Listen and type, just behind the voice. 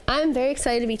I'm very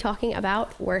excited to be talking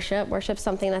about worship. Worship's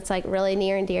something that's like really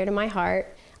near and dear to my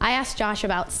heart. I asked Josh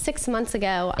about 6 months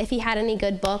ago if he had any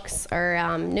good books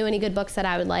or knew any good books that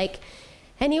I would like.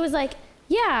 And he was like,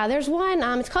 yeah, there's one.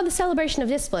 It's called The Celebration of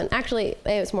Discipline. Actually,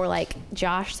 it was more like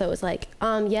Josh, so it was like,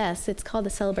 yes, it's called The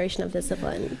Celebration of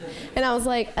Discipline. And I was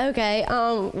like, okay,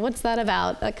 what's that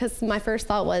about? Because my first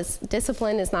thought was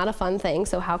discipline is not a fun thing,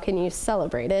 so how can you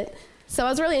celebrate it? So I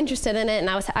was really interested in it, and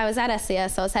I was at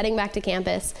SCS, so I was heading back to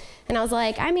campus, and I was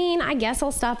like, I guess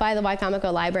I'll stop by the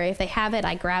Wicomico library. If they have it,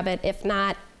 I grab it. If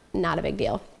not, not a big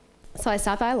deal. So I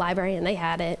stopped by the library, and they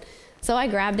had it. So I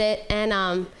grabbed it, and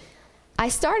I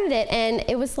started it, and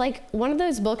it was like one of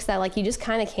those books that like you just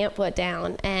kind of can't put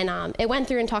down. And it went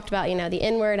through and talked about, the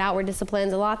inward, outward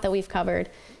disciplines, a lot that we've covered.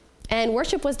 And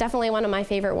worship was definitely one of my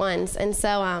favorite ones. And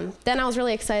so then I was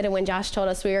really excited when Josh told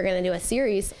us we were going to do a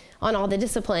series on all the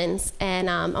disciplines. And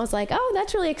I was like, oh,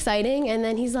 that's really exciting. And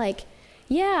then he's like,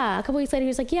 yeah, a couple weeks later, he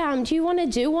was like, yeah, do you want to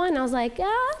do one? And I was like,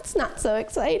 it's not so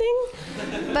exciting.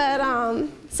 But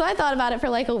so I thought about it for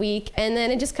like a week, and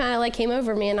then it just kind of like came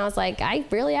over me, and I was like, I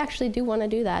really actually do want to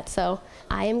do that. So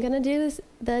I am going to do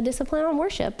the discipline on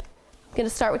worship. I'm going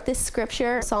to start with this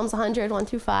scripture, Psalms 100,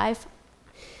 1-5.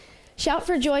 Shout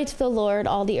for joy to the Lord,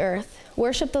 all the earth.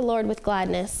 Worship the Lord with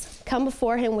gladness. Come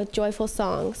before him with joyful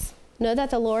songs. Know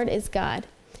that the Lord is God.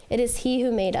 It is he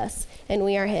who made us, and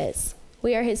we are his.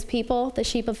 We are his people, the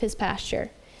sheep of his pasture.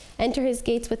 Enter his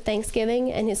gates with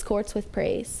thanksgiving and his courts with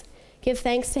praise. Give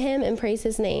thanks to him and praise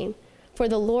his name. For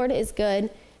the Lord is good,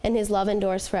 and his love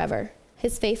endures forever.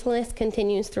 His faithfulness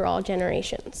continues through all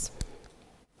generations.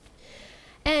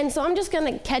 And so I'm just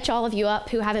going to catch all of you up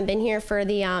who haven't been here for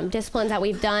the disciplines that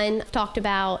we've done. I've talked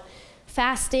about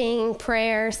fasting,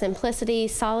 prayer, simplicity,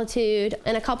 solitude,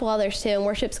 and a couple others too. And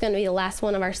worship's going to be the last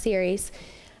one of our series.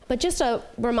 But just a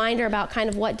reminder about kind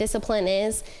of what discipline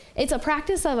is. It's a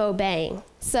practice of obeying.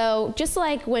 So just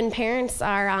like when parents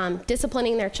are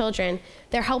disciplining their children,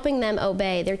 they're helping them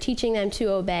obey. They're teaching them to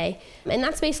obey. And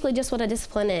that's basically just what a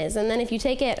discipline is. And then if you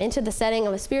take it into the setting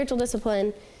of a spiritual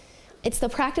discipline, it's the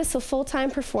practice of full-time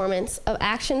performance of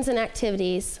actions and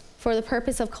activities for the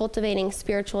purpose of cultivating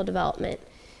spiritual development.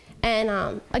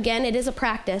 And again, it is a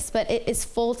practice, but it is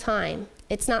full-time.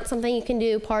 It's not something you can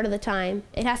do part of the time.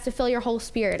 It has to fill your whole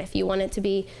spirit if you want it to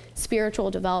be spiritual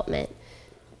development.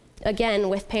 Again,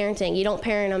 with parenting, you don't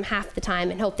parent them half the time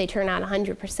and hope they turn out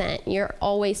 100%. You're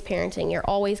always parenting. You're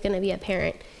always going to be a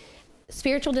parent.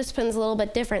 Spiritual discipline is a little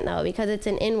bit different, though, because it's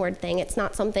an inward thing. It's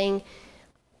not something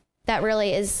that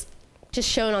really is just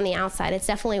shown on the outside. It's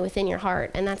definitely within your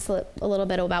heart, and that's a little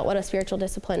bit about what a spiritual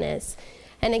discipline is.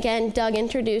 And again, Doug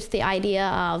introduced the idea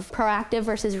of proactive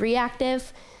versus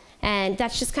reactive. And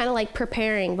that's just kind of like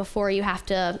preparing before you have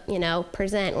to,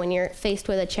 present when you're faced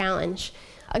with a challenge.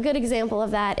 A good example of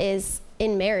that is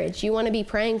in marriage. You want to be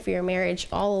praying for your marriage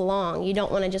all along. You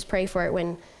don't want to just pray for it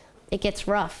when it gets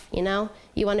rough, You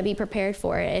want to be prepared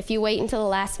for it. If you wait until the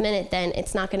last minute, then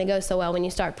it's not going to go so well when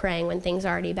you start praying when things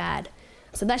are already bad.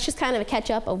 So that's just kind of a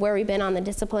catch-up of where we've been on the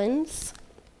disciplines.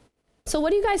 So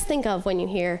what do you guys think of when you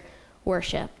hear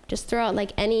worship? Just throw out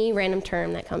like any random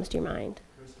term that comes to your mind.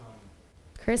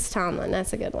 Chris Tomlin,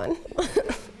 that's a good one.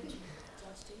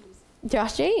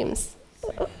 Josh James.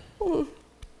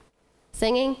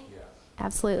 Singing? Yeah.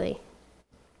 Absolutely.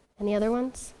 Any other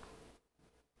ones?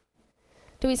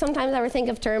 Do we sometimes ever think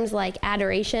of terms like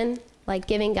adoration, like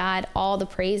giving God all the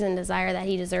praise and desire that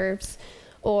he deserves?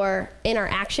 Or in our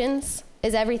actions,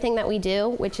 is everything that we do,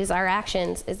 which is our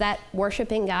actions, is that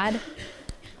worshiping God?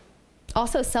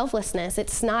 Also selflessness,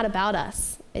 it's not about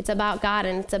us. It's about God,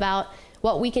 and it's about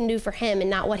what we can do for him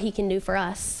and not what he can do for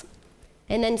us.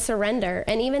 And then surrender,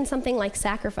 and even something like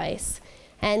sacrifice.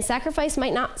 And sacrifice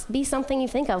might not be something you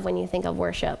think of when you think of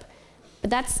worship, but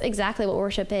that's exactly what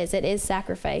worship is. It is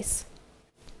sacrifice.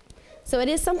 So it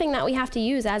is something that we have to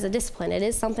use as a discipline. It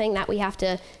is something that we have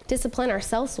to discipline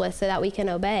ourselves with so that we can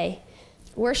obey.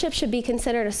 Worship should be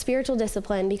considered a spiritual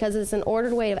discipline because it's an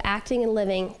ordered way of acting and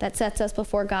living that sets us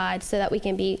before God so that we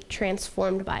can be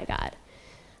transformed by God.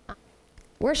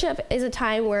 Worship is a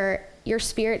time where your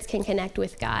spirits can connect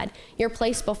with God. You're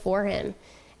placed before him.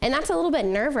 And that's a little bit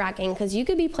nerve-wracking because you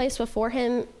could be placed before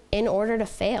him in order to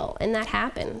fail, and that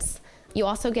happens. You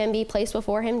also can be placed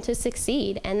before him to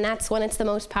succeed, and that's when it's the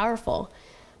most powerful.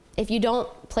 If you don't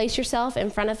place yourself in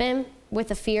front of him with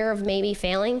the fear of maybe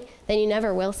failing, then you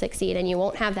never will succeed, and you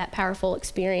won't have that powerful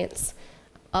experience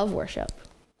of worship.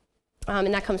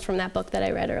 And that comes from that book that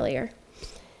I read earlier.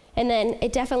 And then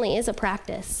it definitely is a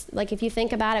practice. Like if you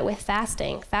think about it with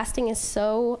fasting is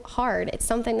so hard. It's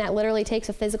something that literally takes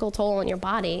a physical toll on your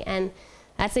body. And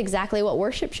That's exactly what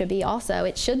worship should be also.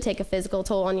 It should take a physical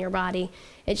toll on your body.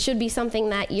 It should be something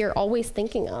that you're always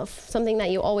thinking of, something that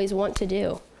you always want to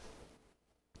do.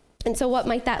 And so what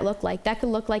might that look like? That could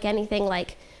look like anything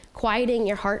like quieting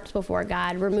your heart before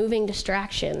God, removing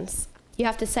distractions. You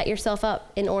have to set yourself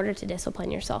up in order to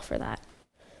discipline yourself for that.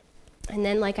 And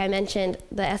then, like I mentioned,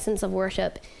 the essence of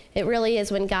worship, it really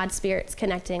is when God's Spirit's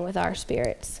connecting with our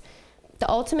spirits. The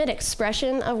ultimate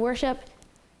expression of worship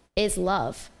is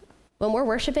love. When we're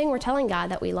worshiping, we're telling God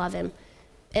that we love him.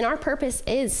 And our purpose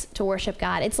is to worship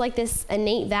God. It's like this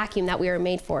innate vacuum that we were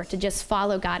made for, to just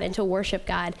follow God and to worship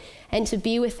God and to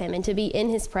be with him and to be in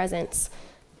his presence.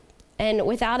 And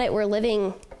without it, we're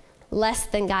living less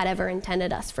than God ever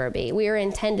intended us for to be. We are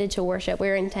intended to worship. We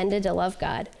are intended to love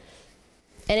God.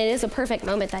 And it is a perfect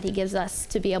moment that he gives us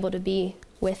to be able to be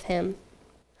with him.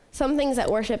 Some things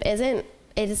that worship isn't,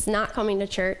 it is not coming to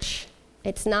church.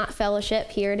 It's not fellowship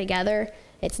here together.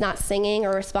 It's not singing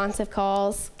or responsive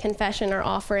calls, confession or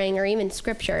offering, or even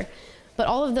scripture. But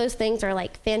all of those things are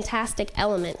like fantastic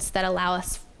elements that allow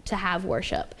us to have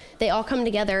worship. They all come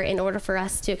together in order for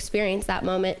us to experience that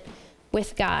moment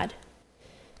with God.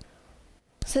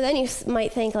 So then you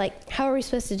might think, like, how are we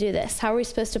supposed to do this? How are we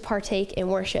supposed to partake in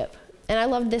worship? And I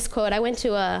love this quote. I went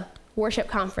to a worship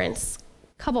conference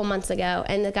a couple months ago,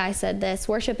 and the guy said this: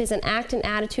 worship is an act and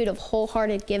attitude of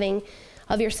wholehearted giving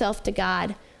of yourself to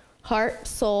God, heart,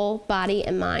 soul, body,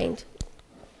 and mind.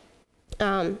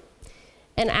 And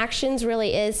actions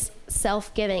really is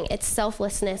self-giving. It's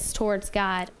selflessness towards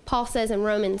God. Paul says in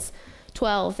Romans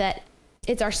 12 that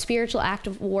it's our spiritual act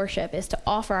of worship is to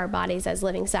offer our bodies as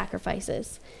living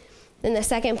sacrifices. Then the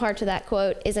second part to that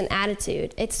quote is an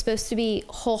attitude. It's supposed to be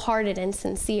wholehearted and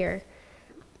sincere.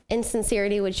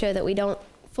 Insincerity would show that we don't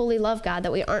fully love God,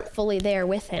 that we aren't fully there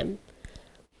with him.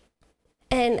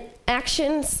 And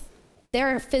actions,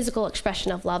 they're a physical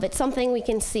expression of love. It's something we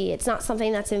can see. It's not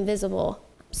something that's invisible.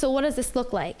 So what does this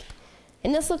look like?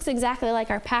 And this looks exactly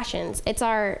like our passions. It's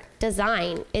our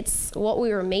design. It's what we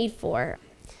were made for.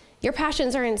 Your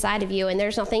passions are inside of you, and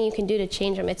there's nothing you can do to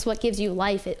change them. It's what gives you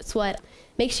life. It's what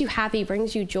makes you happy,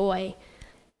 brings you joy.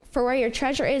 For where your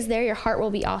treasure is, there your heart will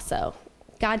be also.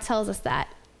 God tells us that.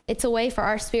 It's a way for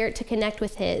our spirit to connect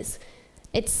with his.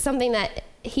 It's something that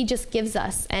he just gives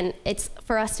us, and it's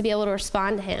for us to be able to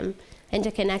respond to him and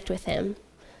to connect with him.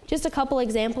 Just a couple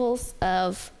examples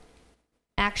of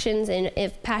actions and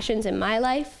passions in my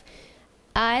life.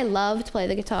 I love to play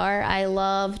the guitar. I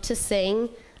love to sing.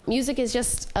 Music is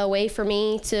just a way for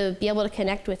me to be able to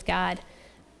connect with God.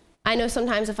 I know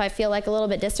sometimes if I feel like a little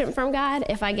bit distant from God,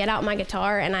 if I get out my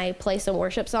guitar and I play some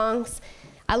worship songs,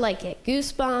 I like get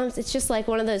goosebumps. It's just like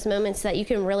one of those moments that you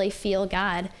can really feel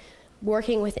God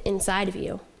working with inside of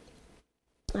you.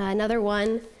 Another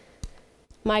one,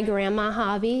 my grandma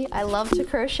hobby. I love to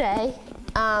crochet.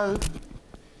 I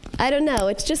don't know.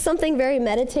 It's just something very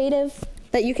meditative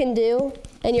that you can do,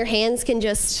 and your hands can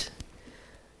just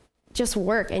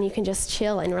work, and you can just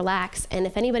chill and relax. And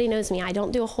if anybody knows me, I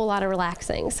don't do a whole lot of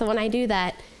relaxing. So when I do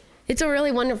that, it's a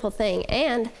really wonderful thing.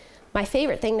 And my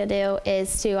favorite thing to do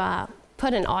is to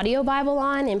put an audio Bible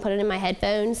on and put it in my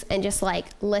headphones and just like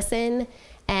listen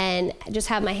and just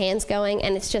have my hands going.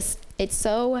 And it's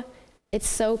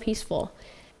so peaceful.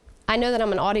 I know that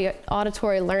I'm an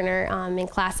auditory learner. In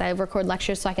class, I record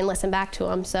lectures so I can listen back to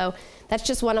them. So that's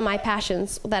just one of my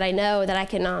passions that I know that I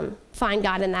can find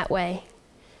God in that way.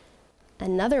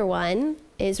 Another one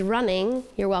is running.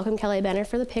 You're welcome, Kelly Benner,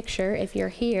 for the picture if you're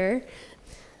here.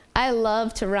 I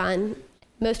love to run.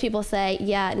 Most people say,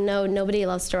 yeah, no, nobody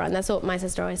loves to run. That's what my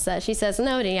sister always says. She says,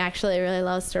 nobody actually really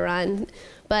loves to run.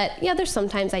 But yeah, there's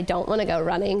sometimes I don't want to go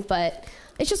running, but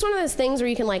it's just one of those things where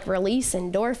you can like release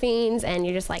endorphins and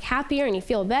you're just like happier and you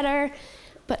feel better.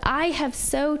 But I have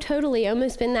so totally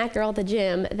almost been that girl at the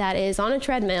gym that is on a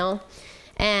treadmill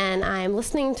and I'm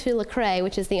listening to Lecrae,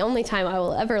 which is the only time I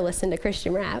will ever listen to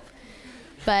Christian rap.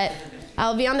 But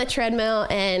I'll be on the treadmill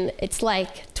and it's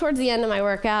like towards the end of my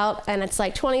workout and it's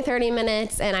like 20, 30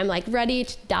 minutes and I'm like ready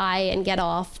to die and get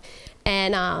off.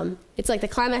 And it's like the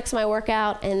climax of my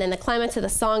workout and then the climax of the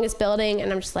song is building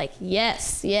and I'm just like,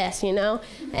 yes, you know?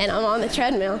 And I'm on the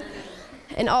treadmill.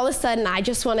 And all of a sudden I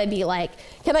just want to be like,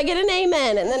 can I get an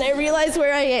amen? And then I realize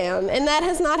where I am. And that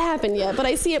has not happened yet, but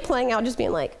I see it playing out just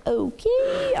being like,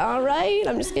 okay, all right,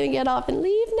 I'm just going to get off and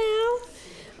leave now.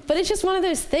 But it's just one of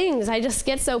those things. I just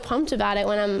get so pumped about it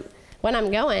when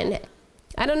I'm going.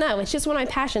 I don't know. It's just one of my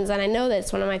passions, and I know that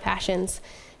it's one of my passions.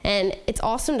 And it's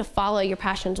awesome to follow your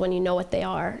passions when you know what they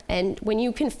are. And when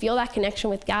you can feel that connection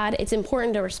with God, it's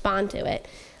important to respond to it.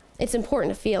 It's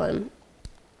important to feel him.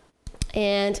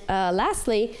 And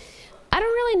lastly, I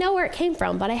don't really know where it came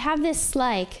from, but I have this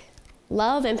like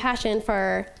love and passion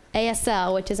for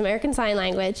ASL, which is American Sign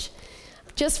Language.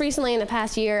 Just recently in the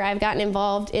past year, I've gotten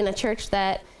involved in a church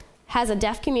that has a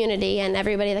deaf community, and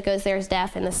everybody that goes there is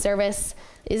deaf, and the service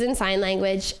is in sign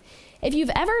language. If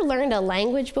you've ever learned a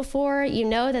language before, you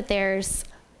know that there's,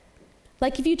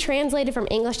 like if you translate it from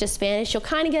English to Spanish, you'll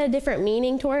kind of get a different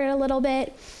meaning toward it a little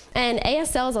bit. And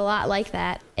ASL is a lot like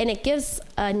that. And it gives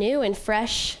a new and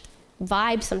fresh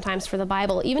vibe sometimes for the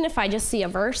Bible, even if I just see a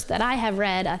verse that I have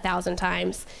read 1,000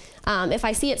 times. If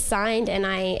I see it signed and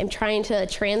I am trying to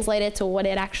translate it to what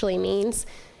it actually means,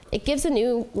 it gives a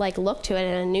new look to it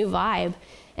and a new vibe.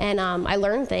 And I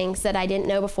learn things that I didn't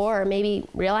know before, or maybe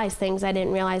realize things I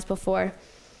didn't realize before.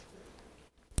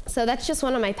 So that's just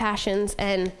one of my passions,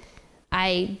 and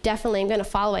I definitely am going to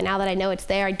follow it now that I know it's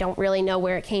there. I don't really know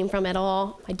where it came from at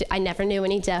all. I never knew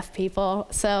any deaf people,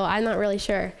 so I'm not really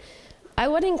sure. I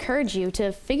would encourage you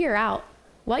to figure out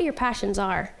what your passions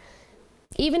are.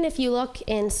 Even if you look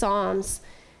in Psalms,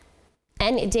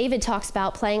 and David talks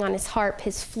about playing on his harp,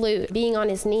 his flute, being on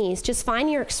his knees, just find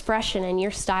your expression and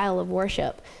your style of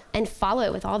worship and follow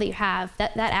it with all that you have.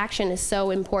 That action is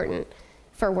so important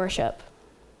for worship.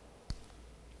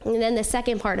 And then the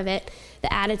second part of it,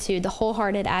 the attitude, the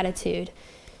wholehearted attitude.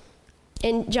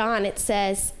 In John, it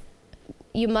says,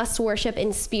 you must worship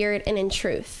in spirit and in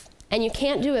truth. And you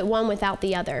can't do it one without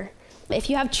the other. If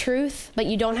you have truth, but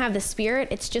you don't have the spirit,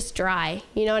 it's just dry.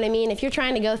 You know what I mean? If you're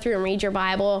trying to go through and read your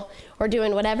Bible or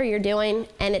doing whatever you're doing,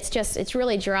 and it's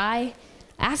really dry,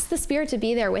 ask the Spirit to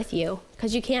be there with you,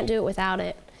 because you can't do it without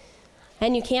it.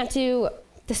 And you can't do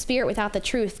the Spirit without the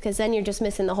truth, because then you're just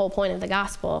missing the whole point of the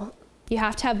gospel. You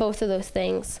have to have both of those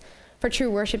things for true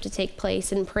worship to take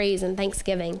place, and praise and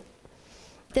thanksgiving.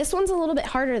 This one's a little bit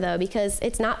harder, though, because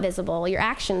it's not visible. Your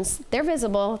actions, they're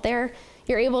visible.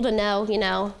 You're able to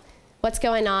know, what's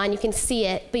going on. You can see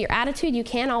it, but your attitude you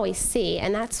can't always see,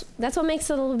 and that's what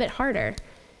makes it a little bit harder.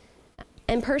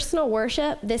 And personal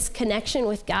worship, this connection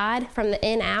with God from the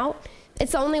in out,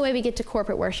 it's the only way we get to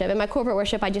corporate worship. And by corporate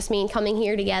worship, I just mean coming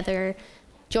here together,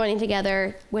 joining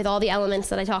together with all the elements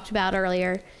that I talked about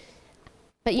earlier.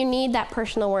 But you need that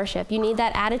personal worship. You need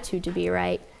that attitude to be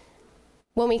right.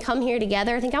 When we come here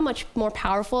together, think how much more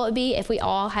powerful it would be if we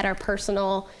all had our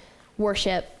personal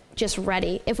worship just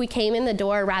ready. If we came in the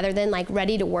door rather than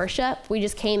ready to worship, we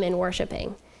just came in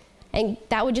worshiping. And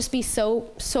that would just be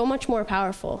so much more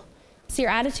powerful. So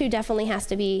your attitude definitely has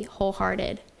to be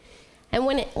wholehearted. And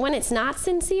when it's not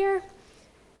sincere,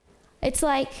 it's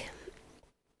like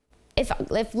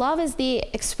if love is the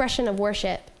expression of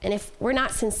worship, and if we're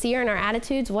not sincere in our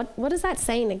attitudes, what is that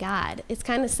saying to God? It's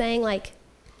kind of saying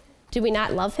do we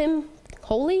not love him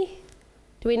wholly?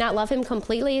 Do we not love him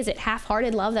completely? Is it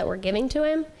half-hearted love that we're giving to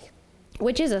him?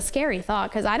 Which is a scary thought,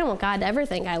 because I don't want God to ever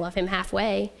think I love him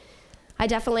halfway. I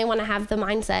definitely want to have the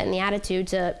mindset and the attitude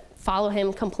to follow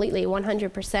him completely,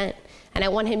 100%. And I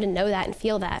want him to know that and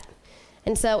feel that.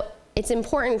 And so it's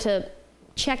important to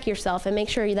check yourself and make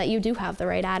sure that you do have the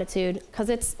right attitude, because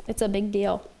it's a big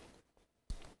deal.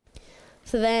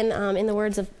 So then, in the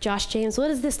words of Josh James, what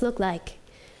does this look like?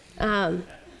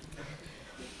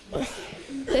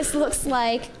 This looks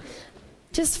like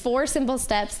just 4 simple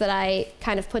steps that I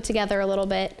kind of put together a little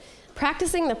bit.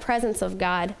 Practicing the presence of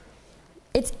God.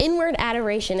 It's inward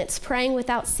adoration. It's praying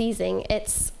without ceasing.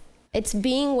 It's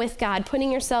being with God,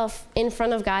 putting yourself in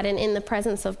front of God and in the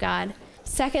presence of God.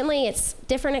 Secondly, it's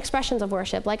different expressions of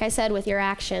worship. Like I said, with your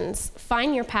actions.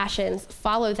 Find your passions,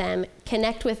 follow them,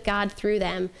 connect with God through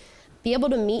them. Be able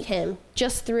to meet him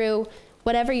just through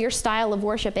whatever your style of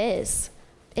worship is.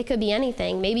 It could be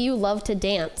anything. Maybe you love to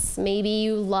dance. Maybe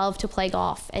you love to play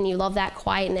golf and you love that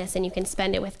quietness and you can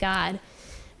spend it with God.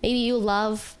 Maybe you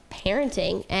love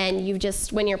parenting and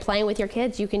when you're playing with your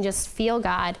kids, you can just feel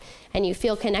God and you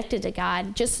feel connected to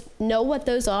God. Just know what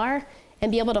those are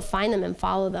and be able to find them and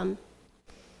follow them.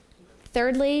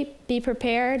 Thirdly, be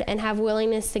prepared and have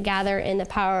willingness to gather in the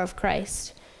power of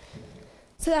Christ.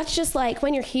 So that's just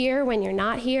when you're here, when you're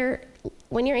not here,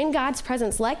 when you're in God's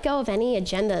presence, let go of any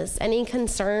agendas, any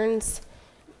concerns.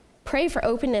 Pray for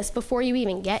openness before you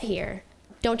even get here.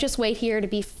 Don't just wait here to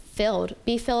be filled.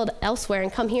 Be filled elsewhere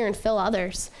and come here and fill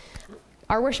others.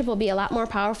 Our worship will be a lot more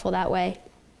powerful that way.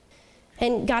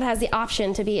 And God has the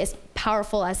option to be as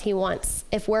powerful as he wants.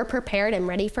 If we're prepared and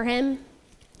ready for him,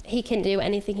 he can do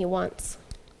anything he wants.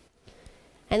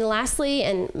 And lastly,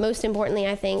 and most importantly,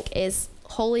 I think, is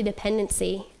holy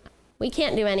dependency. We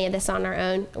can't do any of this on our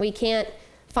own. We can't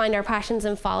find our passions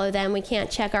and follow them. We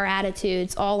can't check our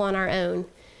attitudes all on our own.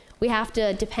 We have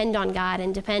to depend on God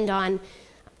and depend on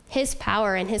his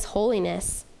power and his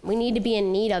holiness. We need to be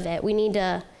in need of it. We need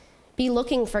to be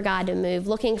looking for God to move,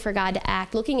 looking for God to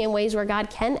act, looking in ways where God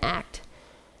can act.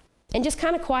 And just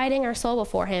kind of quieting our soul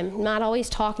before him, not always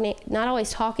talking,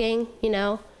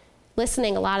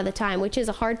 listening a lot of the time, which is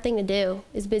a hard thing to do,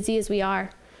 as busy as we are.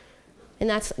 And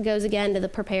that goes again to the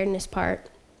preparedness part.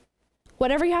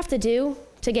 Whatever you have to do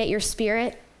to get your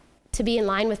spirit to be in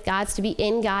line with God's, to be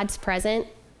in God's presence,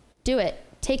 do it.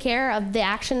 Take care of the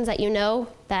actions that you know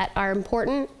that are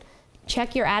important.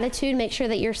 Check your attitude, make sure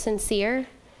that you're sincere.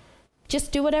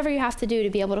 Just do whatever you have to do to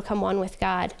be able to come one with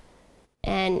God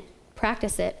and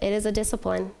practice it. It is a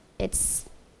discipline. It's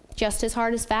just as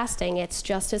hard as fasting. It's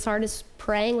just as hard as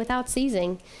praying without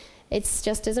ceasing. It's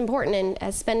just as important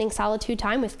as spending solitude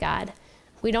time with God.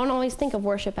 We don't always think of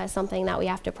worship as something that we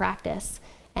have to practice.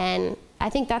 And I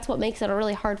think that's what makes it a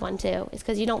really hard one too, is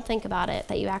because you don't think about it,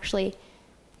 that you actually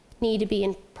need to be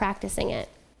in practicing it.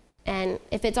 And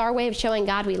if it's our way of showing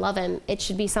God we love him, it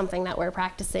should be something that we're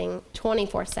practicing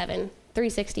 24/7,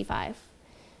 365.